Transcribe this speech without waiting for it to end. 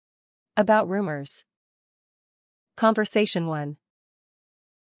About rumors. Conversation 1.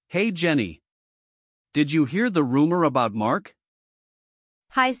 Hey Jenny. Did you hear the rumor about Mark?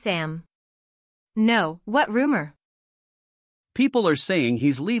 Hi, Sam. No, what rumor? People are saying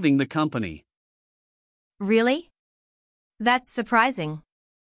he's leaving the company. Really? That's surprising.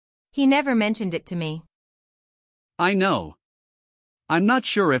 He never mentioned it to me. I know. I'm not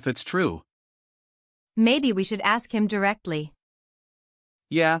sure if it's true. Maybe we should ask him directly.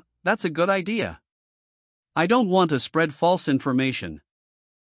 Yeah, that's a good idea. I don't want to spread false information.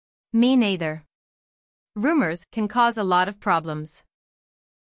 Me neither. Rumors can cause a lot of problems.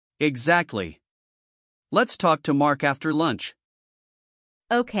 Exactly. Let's talk to Mark after lunch.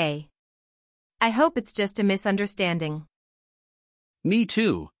 Okay. I hope it's just a misunderstanding. Me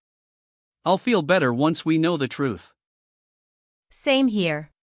too. I'll feel better once we know the truth. Same here.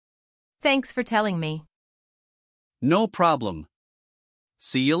 Thanks for telling me. No problem.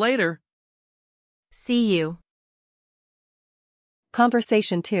 See you later. See you.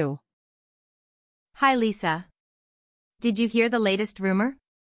 Conversation 2. Hi, Lisa. Did you hear the latest rumor?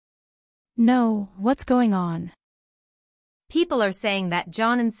 No, what's going on? People are saying that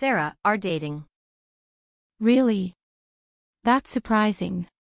John and Sarah are dating. Really? That's surprising.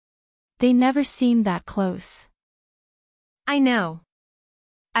 They never seem that close. I know.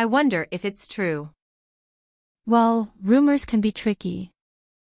 I wonder if it's true. Well, rumors can be tricky.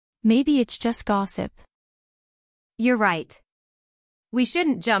 Maybe it's just gossip. You're right. We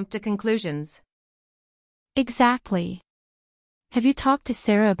shouldn't jump to conclusions. Exactly. Have you talked to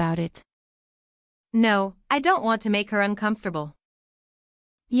Sarah about it? No, I don't want to make her uncomfortable.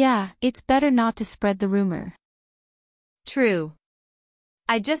 Yeah, it's better not to spread the rumor. True.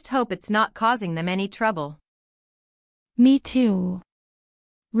 I just hope it's not causing them any trouble. Me too.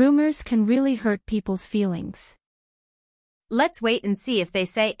 Rumors can really hurt people's feelings. Let's wait and see if they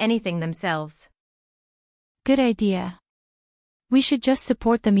say anything themselves. Good idea. We should just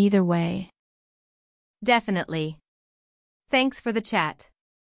support them either way. Definitely. Thanks for the chat.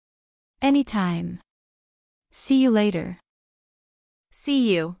 Anytime. See you later.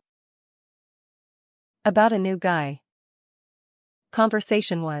 See you. About a new guy.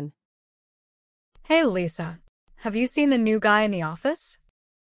 Conversation 1. Hey Lisa, have you seen the new guy in the office?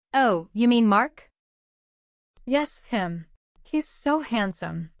 Oh, you mean Mark? Yes, him. He's so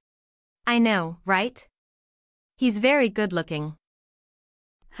handsome. I know, right? He's very good looking.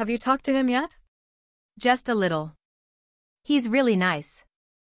 Have you talked to him yet? Just a little. He's really nice.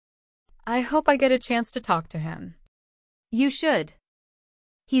 I hope I get a chance to talk to him. You should.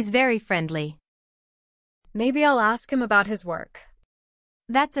 He's very friendly. Maybe I'll ask him about his work.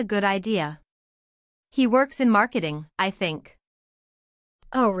 That's a good idea. He works in marketing, I think.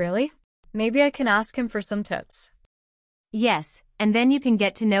 Oh, really? Maybe I can ask him for some tips. Yes, and then you can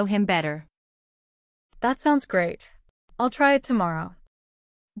get to know him better. That sounds great. I'll try it tomorrow.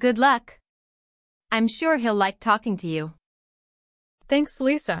 Good luck. I'm sure he'll like talking to you. Thanks,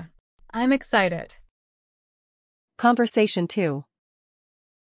 Lisa. I'm excited. Conversation 2.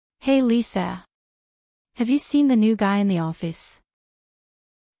 Hey Lisa. Have you seen the new guy in the office?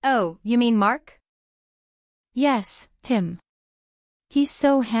 Oh, you mean Mark? Yes, him. He's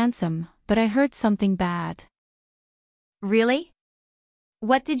so handsome, but I heard something bad. Really?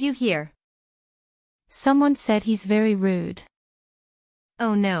 What did you hear? Someone said he's very rude.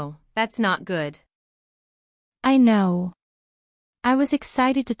 Oh no, that's not good. I know. I was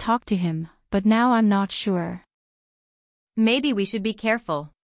excited to talk to him, but now I'm not sure. Maybe we should be careful.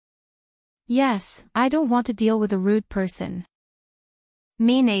 Yes, I don't want to deal with a rude person.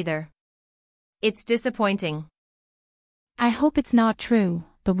 Me neither. It's disappointing. I hope it's not true,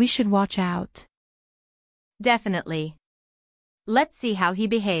 but we should watch out. Definitely. Let's see how he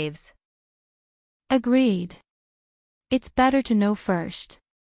behaves. Agreed. It's better to know first.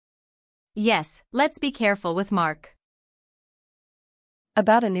 Yes, let's be careful with Mark.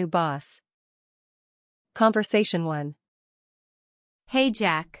 About a new boss. Conversation 1. Hey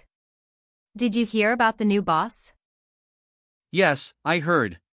Jack. Did you hear about the new boss? Yes, I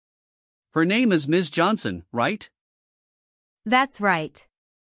heard. Her name is Ms. Johnson, right? That's right.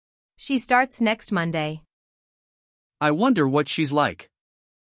 She starts next Monday. I wonder what she's like.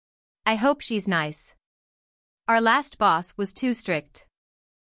 I hope she's nice. Our last boss was too strict.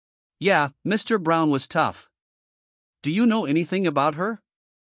 Yeah, Mr. Brown was tough. Do you know anything about her?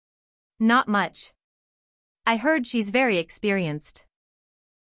 Not much. I heard she's very experienced.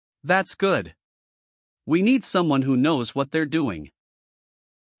 That's good. We need someone who knows what they're doing.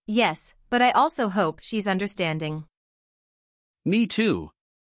 Yes, but I also hope she's understanding. Me too.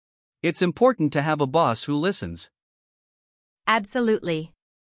 It's important to have a boss who listens. Absolutely.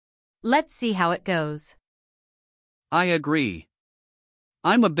 Let's see how it goes. I agree.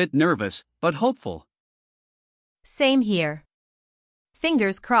 I'm a bit nervous, but hopeful. Same here.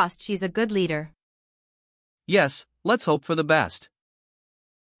 Fingers crossed she's a good leader. Yes, let's hope for the best.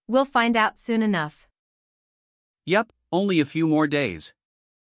 We'll find out soon enough. Yep, only a few more days.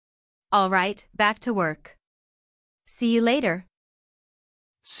 All right, back to work. See you later.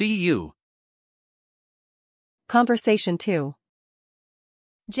 See you. Conversation 2.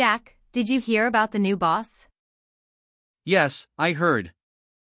 Jack, did you hear about the new boss? Yes, I heard.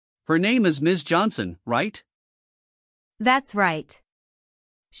 Her name is Ms. Johnson, right? That's right.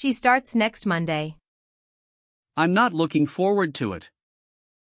 She starts next Monday. I'm not looking forward to it.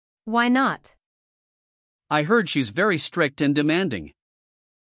 Why not? I heard she's very strict and demanding.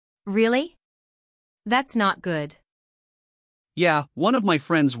 Really? That's not good. Yeah, one of my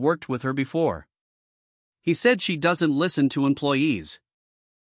friends worked with her before. He said she doesn't listen to employees.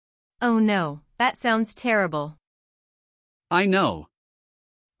 Oh no, that sounds terrible. I know.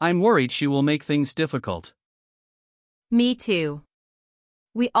 I'm worried she will make things difficult. Me too.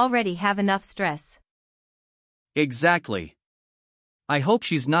 We already have enough stress. Exactly. I hope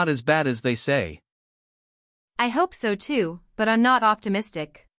she's not as bad as they say. I hope so too, but I'm not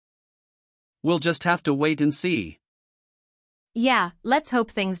optimistic. We'll just have to wait and see. Yeah, let's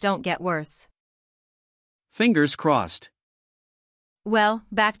hope things don't get worse. Fingers crossed. Well,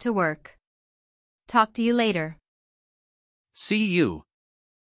 back to work. Talk to you later. See you.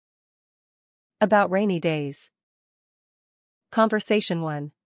 About rainy days. Conversation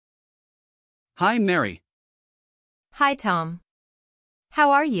 1. Hi, Mary. Hi, Tom.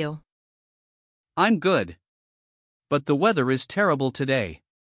 How are you? I'm good. But the weather is terrible today.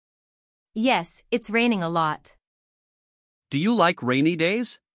 Yes, it's raining a lot. Do you like rainy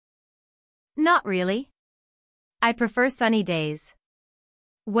days? Not really. I prefer sunny days.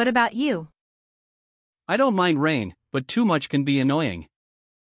 What about you? I don't mind rain, but too much can be annoying.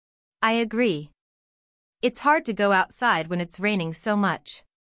 I agree. It's hard to go outside when it's raining so much.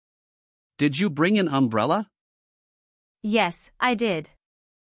 Did you bring an umbrella? Yes, I did.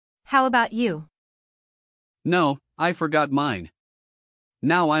 How about you? No, I forgot mine.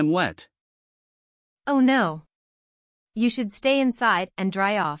 Now I'm wet. Oh no. You should stay inside and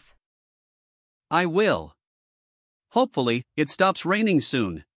dry off. I will. Hopefully, it stops raining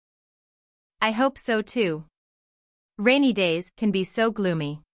soon. I hope so too. Rainy days can be so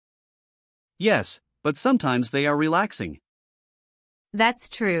gloomy. Yes, but sometimes they are relaxing. That's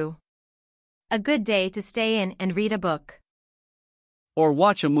true. A good day to stay in and read a book. Or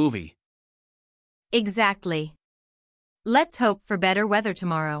watch a movie. Exactly. Let's hope for better weather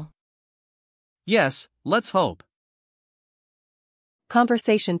tomorrow. Yes, let's hope.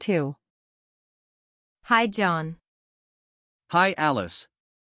 Conversation 2. Hi, John. Hi, Alice.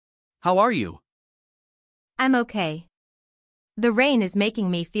 How are you? I'm okay. The rain is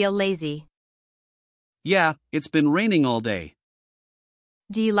making me feel lazy. Yeah, it's been raining all day.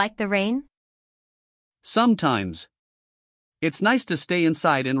 Do you like the rain? Sometimes. It's nice to stay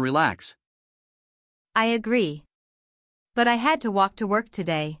inside and relax. I agree. But I had to walk to work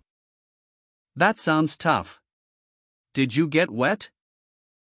today. That sounds tough. Did you get wet?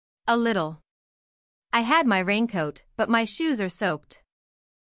 A little. I had my raincoat, but my shoes are soaked.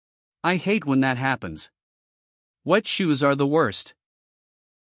 I hate when that happens. Wet shoes are the worst.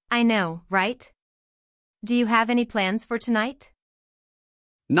 I know, right? Do you have any plans for tonight?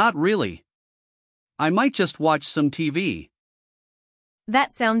 Not really. I might just watch some TV.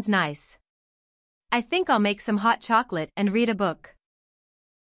 That sounds nice. I think I'll make some hot chocolate and read a book.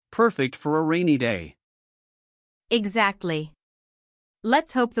 Perfect for a rainy day. Exactly.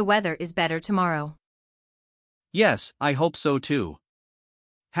 Let's hope the weather is better tomorrow. Yes, I hope so too.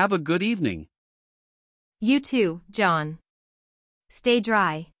 Have a good evening. You too, John. Stay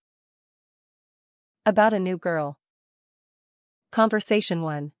dry. About a new girl. Conversation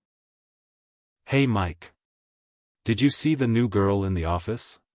 1. Hey Mike. Did you see the new girl in the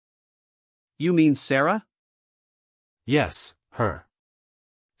office? You mean Sarah? Yes, her.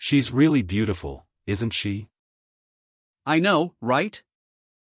 She's really beautiful, isn't she? I know, right?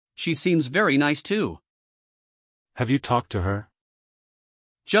 She seems very nice too. Have you talked to her?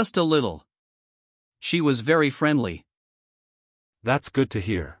 Just a little. She was very friendly. That's good to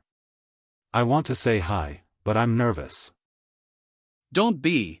hear. I want to say hi, but I'm nervous. Don't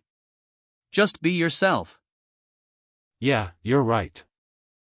be. Just be yourself. Yeah, you're right.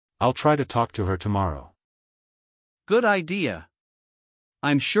 I'll try to talk to her tomorrow. Good idea.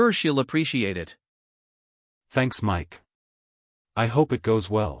 I'm sure she'll appreciate it. Thanks, Mike. I hope it goes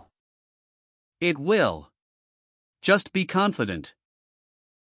well. It will. Just be confident.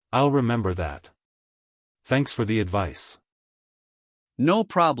 I'll remember that. Thanks for the advice. No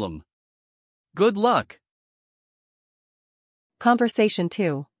problem. Good luck. Conversation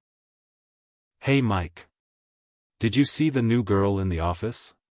 2. Hey Mike. Did you see the new girl in the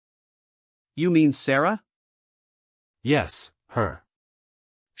office? You mean Sarah? Yes, her.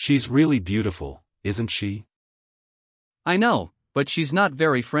 She's really beautiful, isn't she? I know, but she's not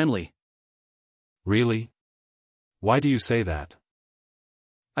very friendly. Really? Why do you say that?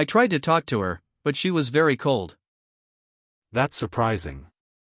 I tried to talk to her, but she was very cold. That's surprising.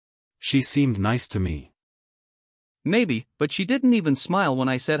 She seemed nice to me. Maybe, but she didn't even smile when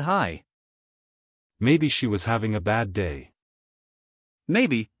I said hi. Maybe she was having a bad day.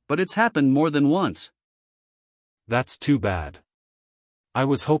 Maybe, but it's happened more than once. That's too bad. I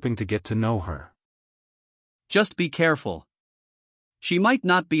was hoping to get to know her. Just be careful. She might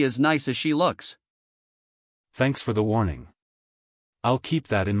not be as nice as she looks. Thanks for the warning. I'll keep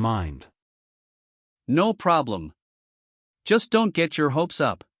that in mind. No problem. Just don't get your hopes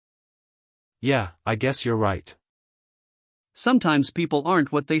up. Yeah, I guess you're right. Sometimes people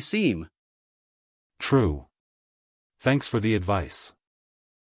aren't what they seem. True. Thanks for the advice.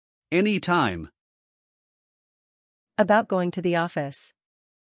 Any time. About going to the office.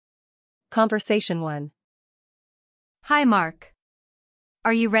 Conversation 1. Hi, Mark.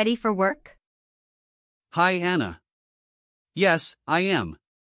 Are you ready for work? Hi, Anna. Yes, I am.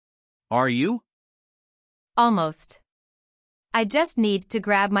 Are you? Almost. I just need to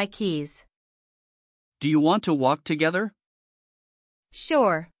grab my keys. Do you want to walk together?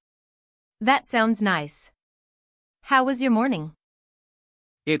 Sure. That sounds nice. How was your morning?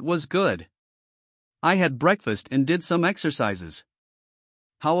 It was good. I had breakfast and did some exercises.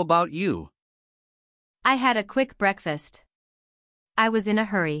 How about you? I had a quick breakfast. I was in a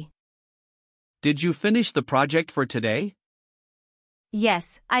hurry. Did you finish the project for today?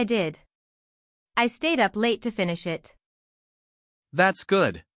 Yes, I did. I stayed up late to finish it. That's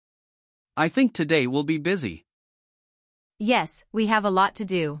good. I think today will be busy. Yes, we have a lot to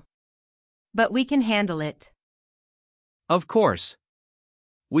do. But we can handle it. Of course.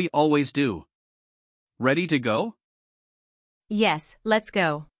 We always do. Ready to go? Yes, let's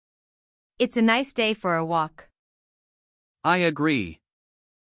go. It's a nice day for a walk. I agree.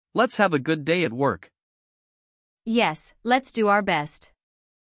 Let's have a good day at work. Yes, let's do our best.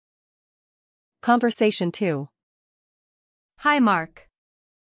 Conversation 2. Hi, Mark.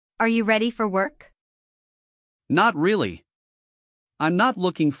 Are you ready for work? Not really. I'm not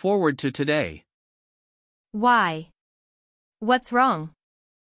looking forward to today. Why? What's wrong?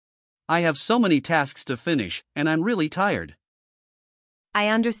 I have so many tasks to finish, and I'm really tired. I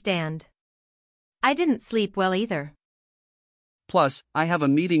understand. I didn't sleep well either. Plus, I have a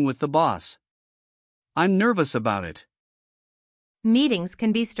meeting with the boss. I'm nervous about it. Meetings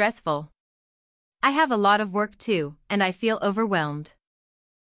can be stressful. I have a lot of work too, and I feel overwhelmed.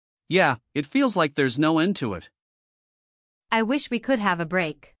 Yeah, it feels like there's no end to it. I wish we could have a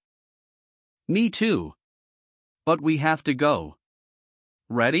break. Me too. But we have to go.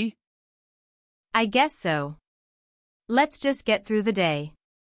 Ready? I guess so. Let's just get through the day.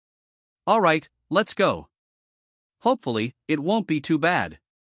 All right, let's go. Hopefully, it won't be too bad.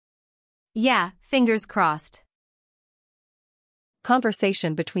 Yeah, fingers crossed.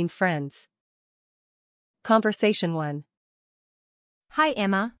 Conversation between friends. Conversation 1. Hi,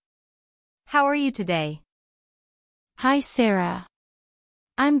 Emma. How are you today? Hi, Sarah.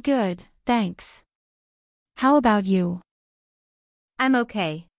 I'm good, thanks. How about you? I'm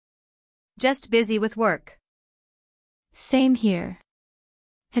okay. Just busy with work. Same here.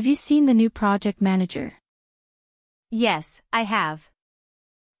 Have you seen the new project manager? Yes, I have.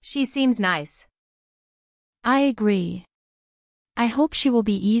 She seems nice. I agree. I hope she will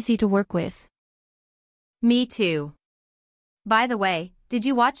be easy to work with. Me too. By the way, did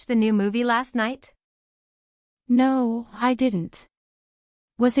you watch the new movie last night? No, I didn't.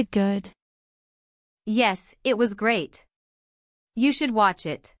 Was it good? Yes, it was great. You should watch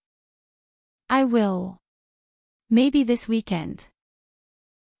it. I will. Maybe this weekend.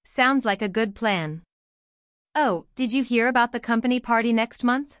 Sounds like a good plan. Oh, did you hear about the company party next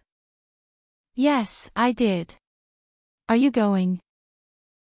month? Yes, I did. Are you going?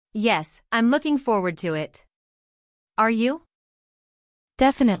 Yes, I'm looking forward to it. Are you?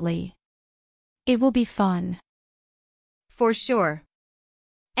 Definitely. It will be fun. For sure.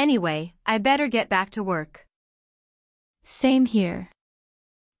 Anyway, I better get back to work. Same here.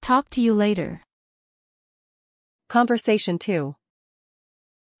 Talk to you later. Conversation 2.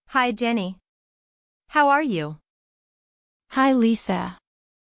 Hi, Jenny. How are you? Hi, Lisa.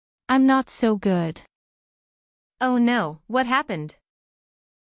 I'm not so good. Oh no, what happened?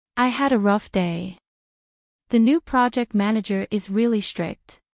 I had a rough day. The new project manager is really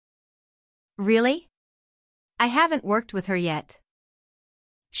strict. Really? I haven't worked with her yet.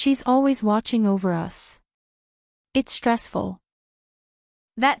 She's always watching over us. It's stressful.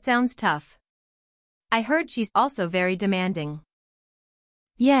 That sounds tough. I heard she's also very demanding.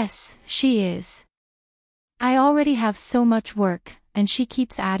 Yes, she is. I already have so much work, and she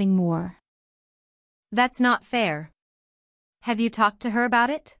keeps adding more. That's not fair. Have you talked to her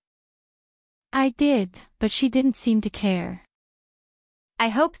about it? I did, but she didn't seem to care. I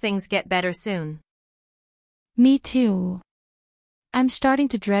hope things get better soon. Me too. I'm starting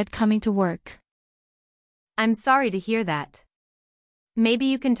to dread coming to work. I'm sorry to hear that. Maybe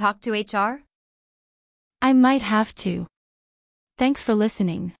you can talk to HR? I might have to. Thanks for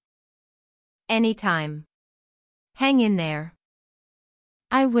listening. Anytime. Hang in there.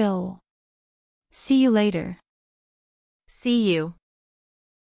 I will. See you later. See you.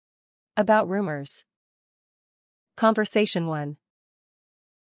 About rumors. Conversation 1.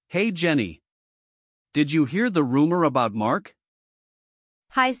 Hey Jenny. Did you hear the rumor about Mark?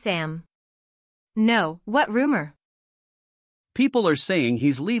 Hi, Sam. No, what rumor? People are saying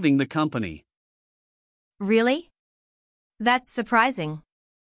he's leaving the company. Really? That's surprising.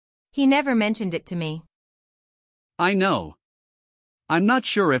 He never mentioned it to me. I know. I'm not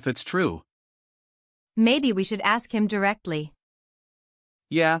sure if it's true. Maybe we should ask him directly.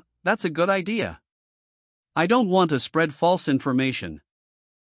 Yeah, that's a good idea. I don't want to spread false information.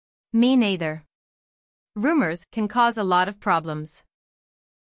 Me neither. Rumors can cause a lot of problems.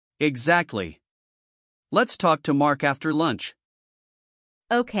 Exactly. Let's talk to Mark after lunch.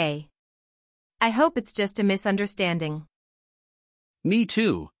 Okay. I hope it's just a misunderstanding. Me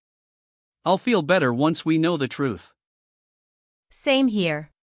too. I'll feel better once we know the truth. Same here.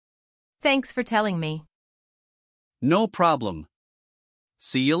 Thanks for telling me. No problem.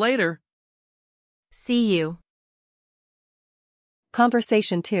 See you later. See you.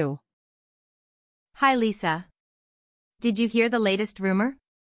 Conversation 2. Hi, Lisa. Did you hear the latest rumor?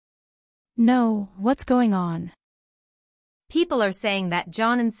 No, what's going on? People are saying that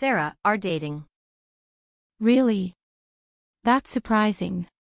John and Sarah are dating. Really? That's surprising.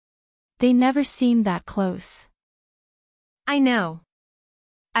 They never seem that close. I know.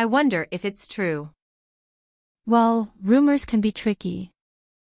 I wonder if it's true. Well, rumors can be tricky.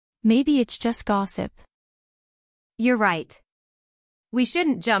 Maybe it's just gossip. You're right. We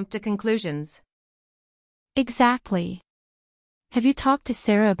shouldn't jump to conclusions. Exactly. Have you talked to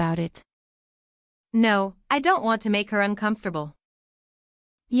Sarah about it? No, I don't want to make her uncomfortable.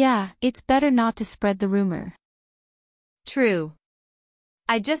 Yeah, it's better not to spread the rumor. True.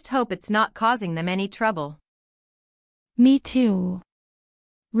 I just hope it's not causing them any trouble. Me too.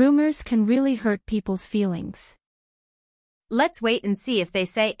 Rumors can really hurt people's feelings. Let's wait and see if they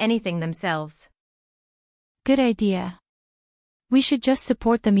say anything themselves. Good idea. We should just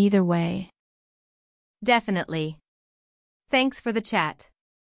support them either way. Definitely. Thanks for the chat.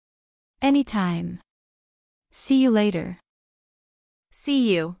 Anytime. See you later. See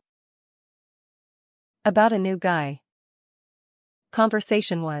you. About a new guy.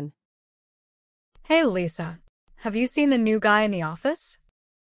 Conversation 1. Hey, Lisa. Have you seen the new guy in the office?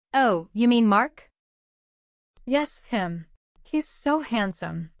 Oh, you mean Mark? Yes, him. He's so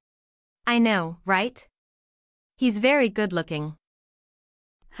handsome. I know, right? He's very good looking.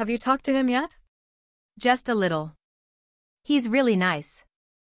 Have you talked to him yet? Just a little. He's really nice.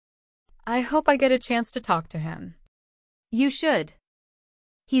 I hope I get a chance to talk to him. You should.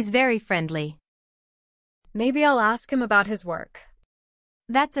 He's very friendly. Maybe I'll ask him about his work.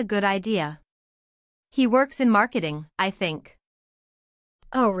 That's a good idea. He works in marketing, I think.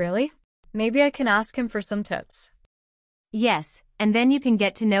 Oh, really? Maybe I can ask him for some tips. Yes, and then you can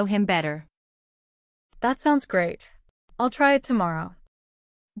get to know him better. That sounds great. I'll try it tomorrow.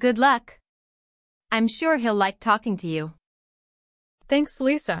 Good luck. I'm sure he'll like talking to you. Thanks,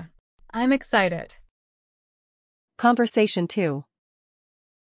 Lisa. I'm excited. Conversation 2.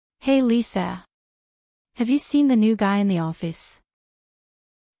 Hey Lisa. Have you seen the new guy in the office?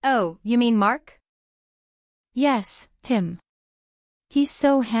 Oh, you mean Mark? Yes, him. He's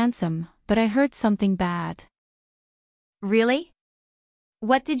so handsome, but I heard something bad. Really?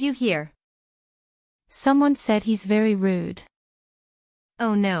 What did you hear? Someone said he's very rude.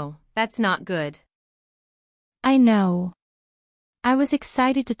 Oh no, that's not good. I know. I was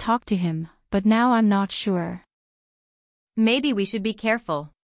excited to talk to him, but now I'm not sure. Maybe we should be careful.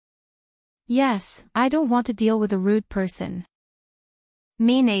 Yes, I don't want to deal with a rude person.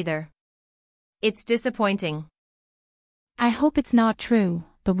 Me neither. It's disappointing. I hope it's not true,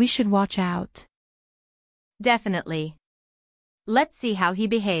 but we should watch out. Definitely. Let's see how he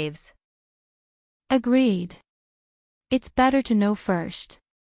behaves. Agreed. It's better to know first.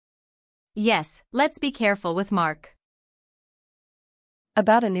 Yes, let's be careful with Mark.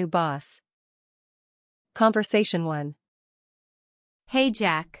 About a new boss. Conversation 1. Hey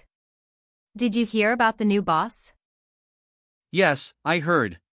Jack. Did you hear about the new boss? Yes, I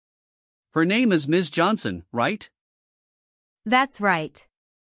heard. Her name is Ms. Johnson, right? That's right.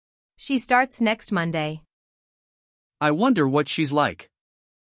 She starts next Monday. I wonder what she's like.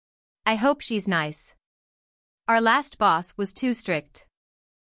 I hope she's nice. Our last boss was too strict.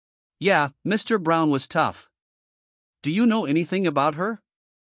 Yeah, Mr. Brown was tough. Do you know anything about her?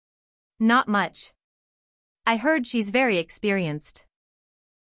 Not much. I heard she's very experienced.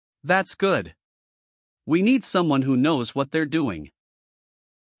 That's good. We need someone who knows what they're doing.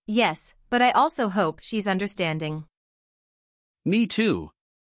 Yes, but I also hope she's understanding. Me too.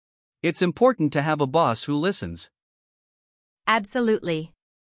 It's important to have a boss who listens. Absolutely.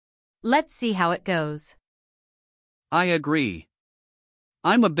 Let's see how it goes. I agree.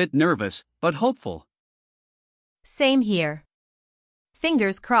 I'm a bit nervous, but hopeful. Same here.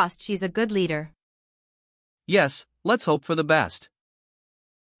 Fingers crossed she's a good leader. Yes, let's hope for the best.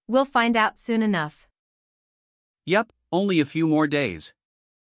 We'll find out soon enough. Yep, only a few more days.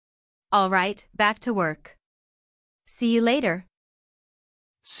 All right, back to work. See you later.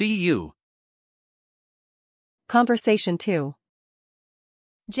 See you. Conversation 2.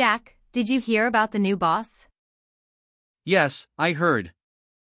 Jack, did you hear about the new boss? Yes, I heard.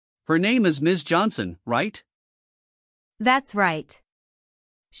 Her name is Ms. Johnson, right? That's right.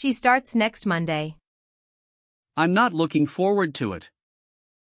 She starts next Monday. I'm not looking forward to it.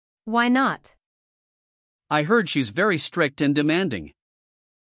 Why not? I heard she's very strict and demanding.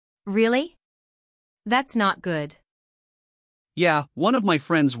 Really? That's not good. Yeah, one of my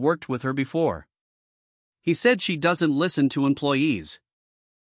friends worked with her before. He said she doesn't listen to employees.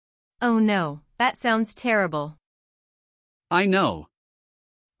 Oh no, that sounds terrible. I know.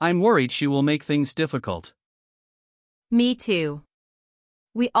 I'm worried she will make things difficult. Me too.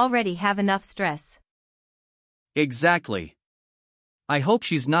 We already have enough stress. Exactly. I hope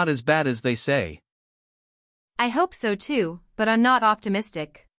she's not as bad as they say. I hope so too, but I'm not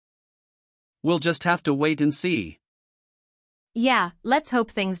optimistic. We'll just have to wait and see. Yeah, let's hope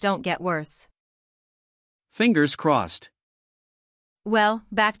things don't get worse. Fingers crossed. Well,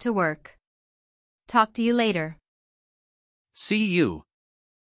 back to work. Talk to you later. See you.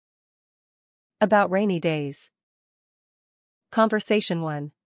 About rainy days. Conversation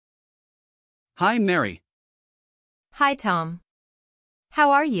 1. Hi, Mary. Hi Tom.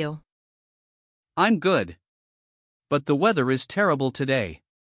 How are you? I'm good. But the weather is terrible today.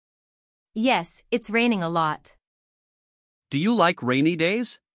 Yes, it's raining a lot. Do you like rainy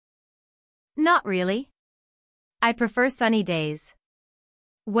days? Not really. I prefer sunny days.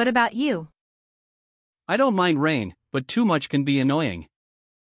 What about you? I don't mind rain, but too much can be annoying.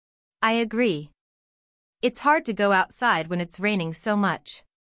 I agree. It's hard to go outside when it's raining so much.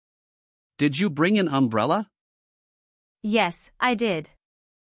 Did you bring an umbrella? Yes, I did.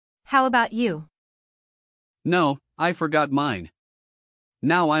 How about you? No, I forgot mine.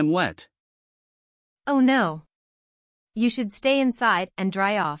 Now I'm wet. Oh no. You should stay inside and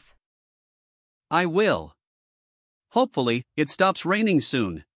dry off. I will. Hopefully, it stops raining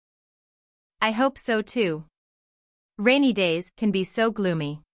soon. I hope so too. Rainy days can be so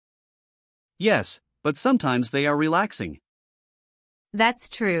gloomy. Yes, but sometimes they are relaxing. That's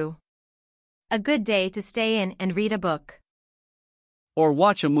true. A good day to stay in and read a book. Or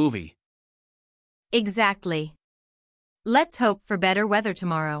watch a movie. Exactly. Let's hope for better weather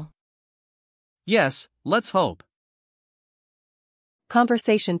tomorrow. Yes, let's hope.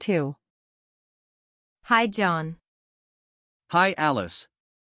 Conversation 2. Hi John. Hi, Alice.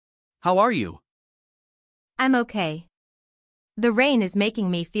 How are you? I'm okay. The rain is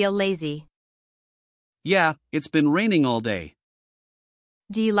making me feel lazy. Yeah, it's been raining all day.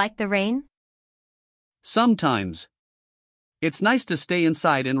 Do you like the rain? Sometimes. It's nice to stay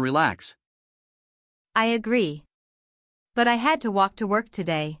inside and relax. I agree. But I had to walk to work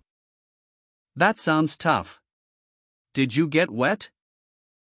today. That sounds tough. Did you get wet?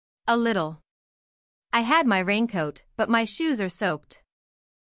 A little. I had my raincoat, but my shoes are soaked.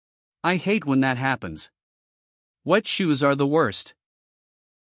 I hate when that happens. Wet shoes are the worst.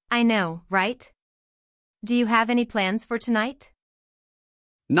 I know, right? Do you have any plans for tonight?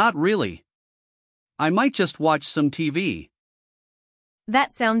 Not really. I might just watch some TV.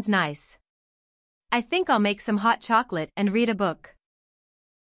 That sounds nice. I think I'll make some hot chocolate and read a book.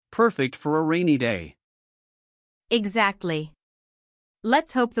 Perfect for a rainy day. Exactly.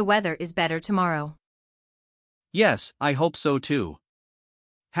 Let's hope the weather is better tomorrow. Yes, I hope so too.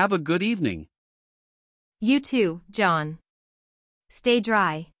 Have a good evening. You too, John. Stay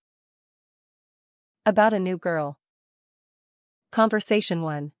dry. About a new girl. Conversation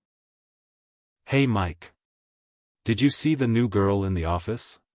 1. Hey Mike. Did you see the new girl in the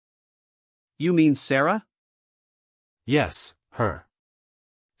office? You mean Sarah? Yes, her.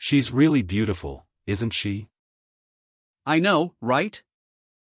 She's really beautiful, isn't she? I know, right?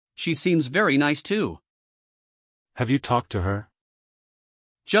 She seems very nice too. Have you talked to her?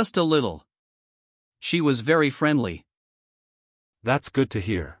 Just a little. She was very friendly. That's good to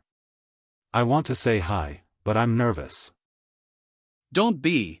hear. I want to say hi, but I'm nervous. Don't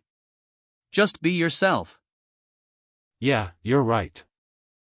be. Just be yourself. Yeah, you're right.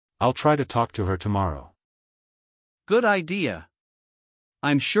 I'll try to talk to her tomorrow. Good idea.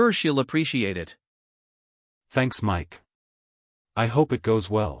 I'm sure she'll appreciate it. Thanks, Mike. I hope it goes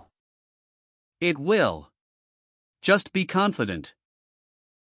well. It will. Just be confident.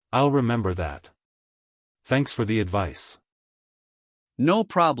 I'll remember that. Thanks for the advice. No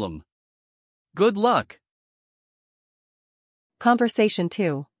problem. Good luck. Conversation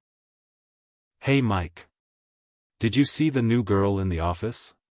 2. Hey Mike. Did you see the new girl in the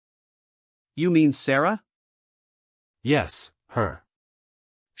office? You mean Sarah? Yes, her.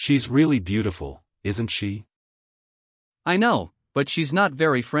 She's really beautiful, isn't she? I know, but she's not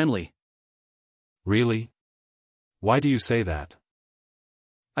very friendly. Really? Why do you say that?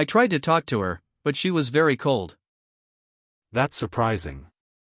 I tried to talk to her, but she was very cold. That's surprising.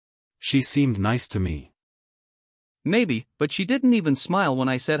 She seemed nice to me. Maybe, but she didn't even smile when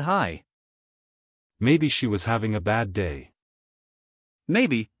I said hi. Maybe she was having a bad day.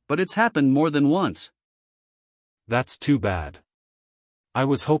 Maybe, but it's happened more than once. That's too bad. I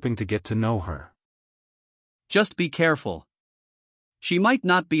was hoping to get to know her. Just be careful. She might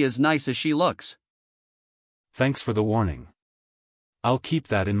not be as nice as she looks. Thanks for the warning. I'll keep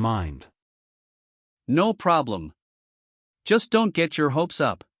that in mind. No problem. Just don't get your hopes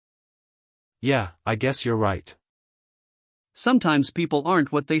up. Yeah, I guess you're right. Sometimes people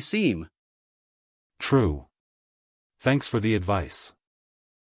aren't what they seem. True. Thanks for the advice.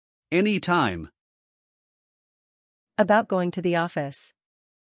 Any time. About going to the office.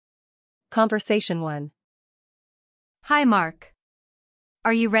 Conversation 1. Hi, Mark.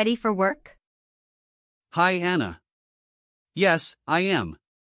 Are you ready for work? Hi, Anna. Yes, I am.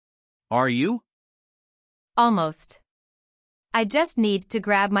 Are you? Almost. I just need to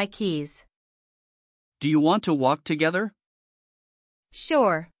grab my keys. Do you want to walk together?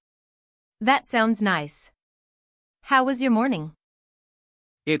 Sure. That sounds nice. How was your morning?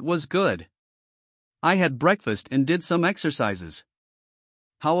 It was good. I had breakfast and did some exercises.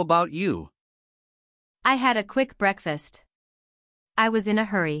 How about you? I had a quick breakfast. I was in a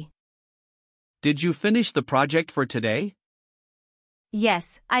hurry. Did you finish the project for today?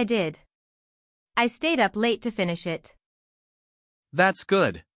 Yes, I did. I stayed up late to finish it. That's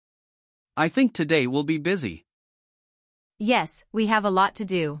good. I think today will be busy. Yes, we have a lot to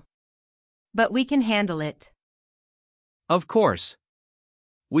do. But we can handle it. Of course.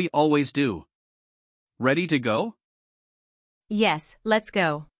 We always do. Ready to go? Yes, let's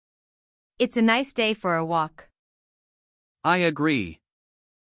go. It's a nice day for a walk. I agree.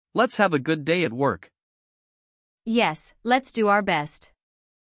 Let's have a good day at work. Yes, let's do our best.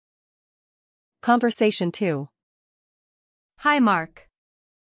 Conversation 2. Hi, Mark.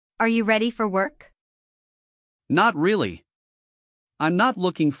 Are you ready for work? Not really. I'm not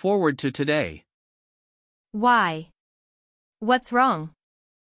looking forward to today. Why? What's wrong?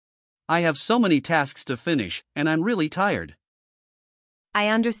 I have so many tasks to finish, and I'm really tired. I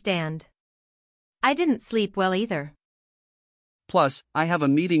understand. I didn't sleep well either. Plus, I have a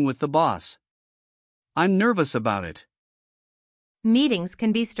meeting with the boss. I'm nervous about it. Meetings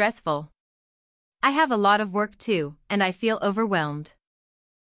can be stressful. I have a lot of work too, and I feel overwhelmed.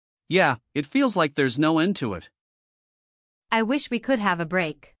 Yeah, it feels like there's no end to it. I wish we could have a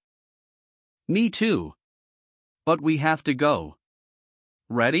break. Me too. But we have to go.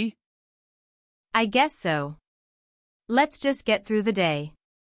 Ready? I guess so. Let's just get through the day.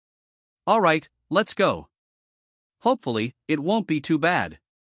 All right, let's go. Hopefully, it won't be too bad.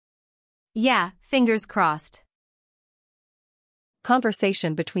 Yeah, fingers crossed.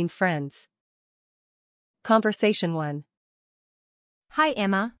 Conversation between friends. Conversation 1. Hi,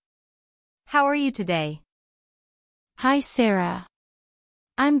 Emma. How are you today? Hi, Sarah.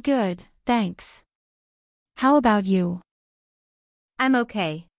 I'm good, thanks. How about you? I'm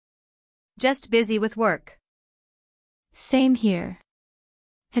okay. Just busy with work. Same here.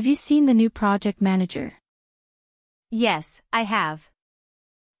 Have you seen the new project manager? Yes, I have.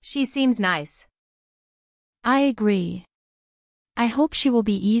 She seems nice. I agree. I hope she will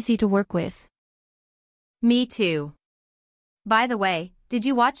be easy to work with. Me too. By the way, did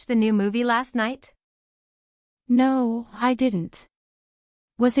you watch the new movie last night? No, I didn't.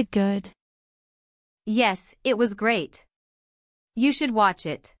 Was it good? Yes, it was great. You should watch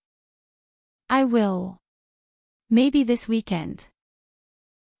it. I will. Maybe this weekend.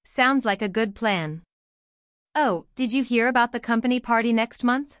 Sounds like a good plan. Oh, did you hear about the company party next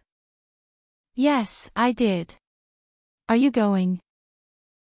month? Yes, I did. Are you going?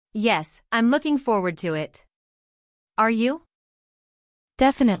 Yes, I'm looking forward to it. Are you?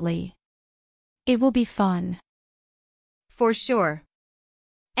 Definitely. It will be fun. For sure.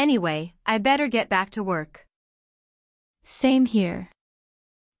 Anyway, I better get back to work. Same here.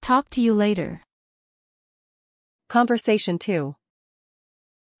 Talk to you later. Conversation 2.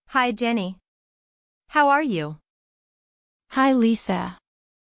 Hi, Jenny. How are you? Hi, Lisa.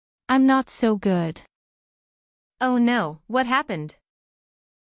 I'm not so good. Oh no, what happened?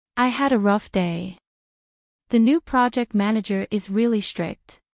 I had a rough day. The new project manager is really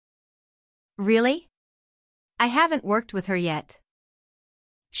strict. Really? I haven't worked with her yet.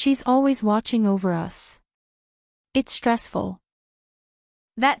 She's always watching over us. It's stressful.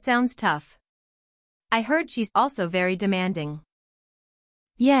 That sounds tough. I heard she's also very demanding.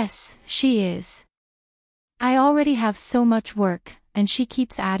 Yes, she is. I already have so much work, and she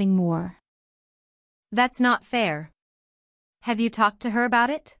keeps adding more. That's not fair. Have you talked to her about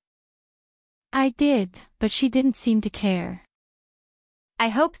it? I did, but she didn't seem to care. I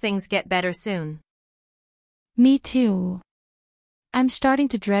hope things get better soon. Me too. I'm starting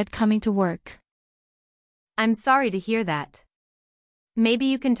to dread coming to work. I'm sorry to hear that. Maybe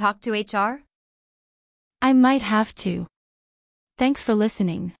you can talk to HR? I might have to. Thanks for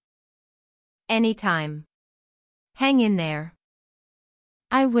listening. Anytime. Hang in there.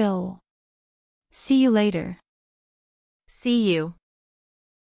 I will. See you later. See you.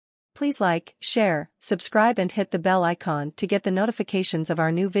 Please like, share, subscribe and hit the bell icon to get the notifications of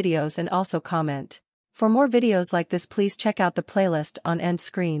our new videos and also comment. For more videos like this, please check out the playlist on end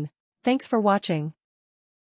screen. Thanks for watching.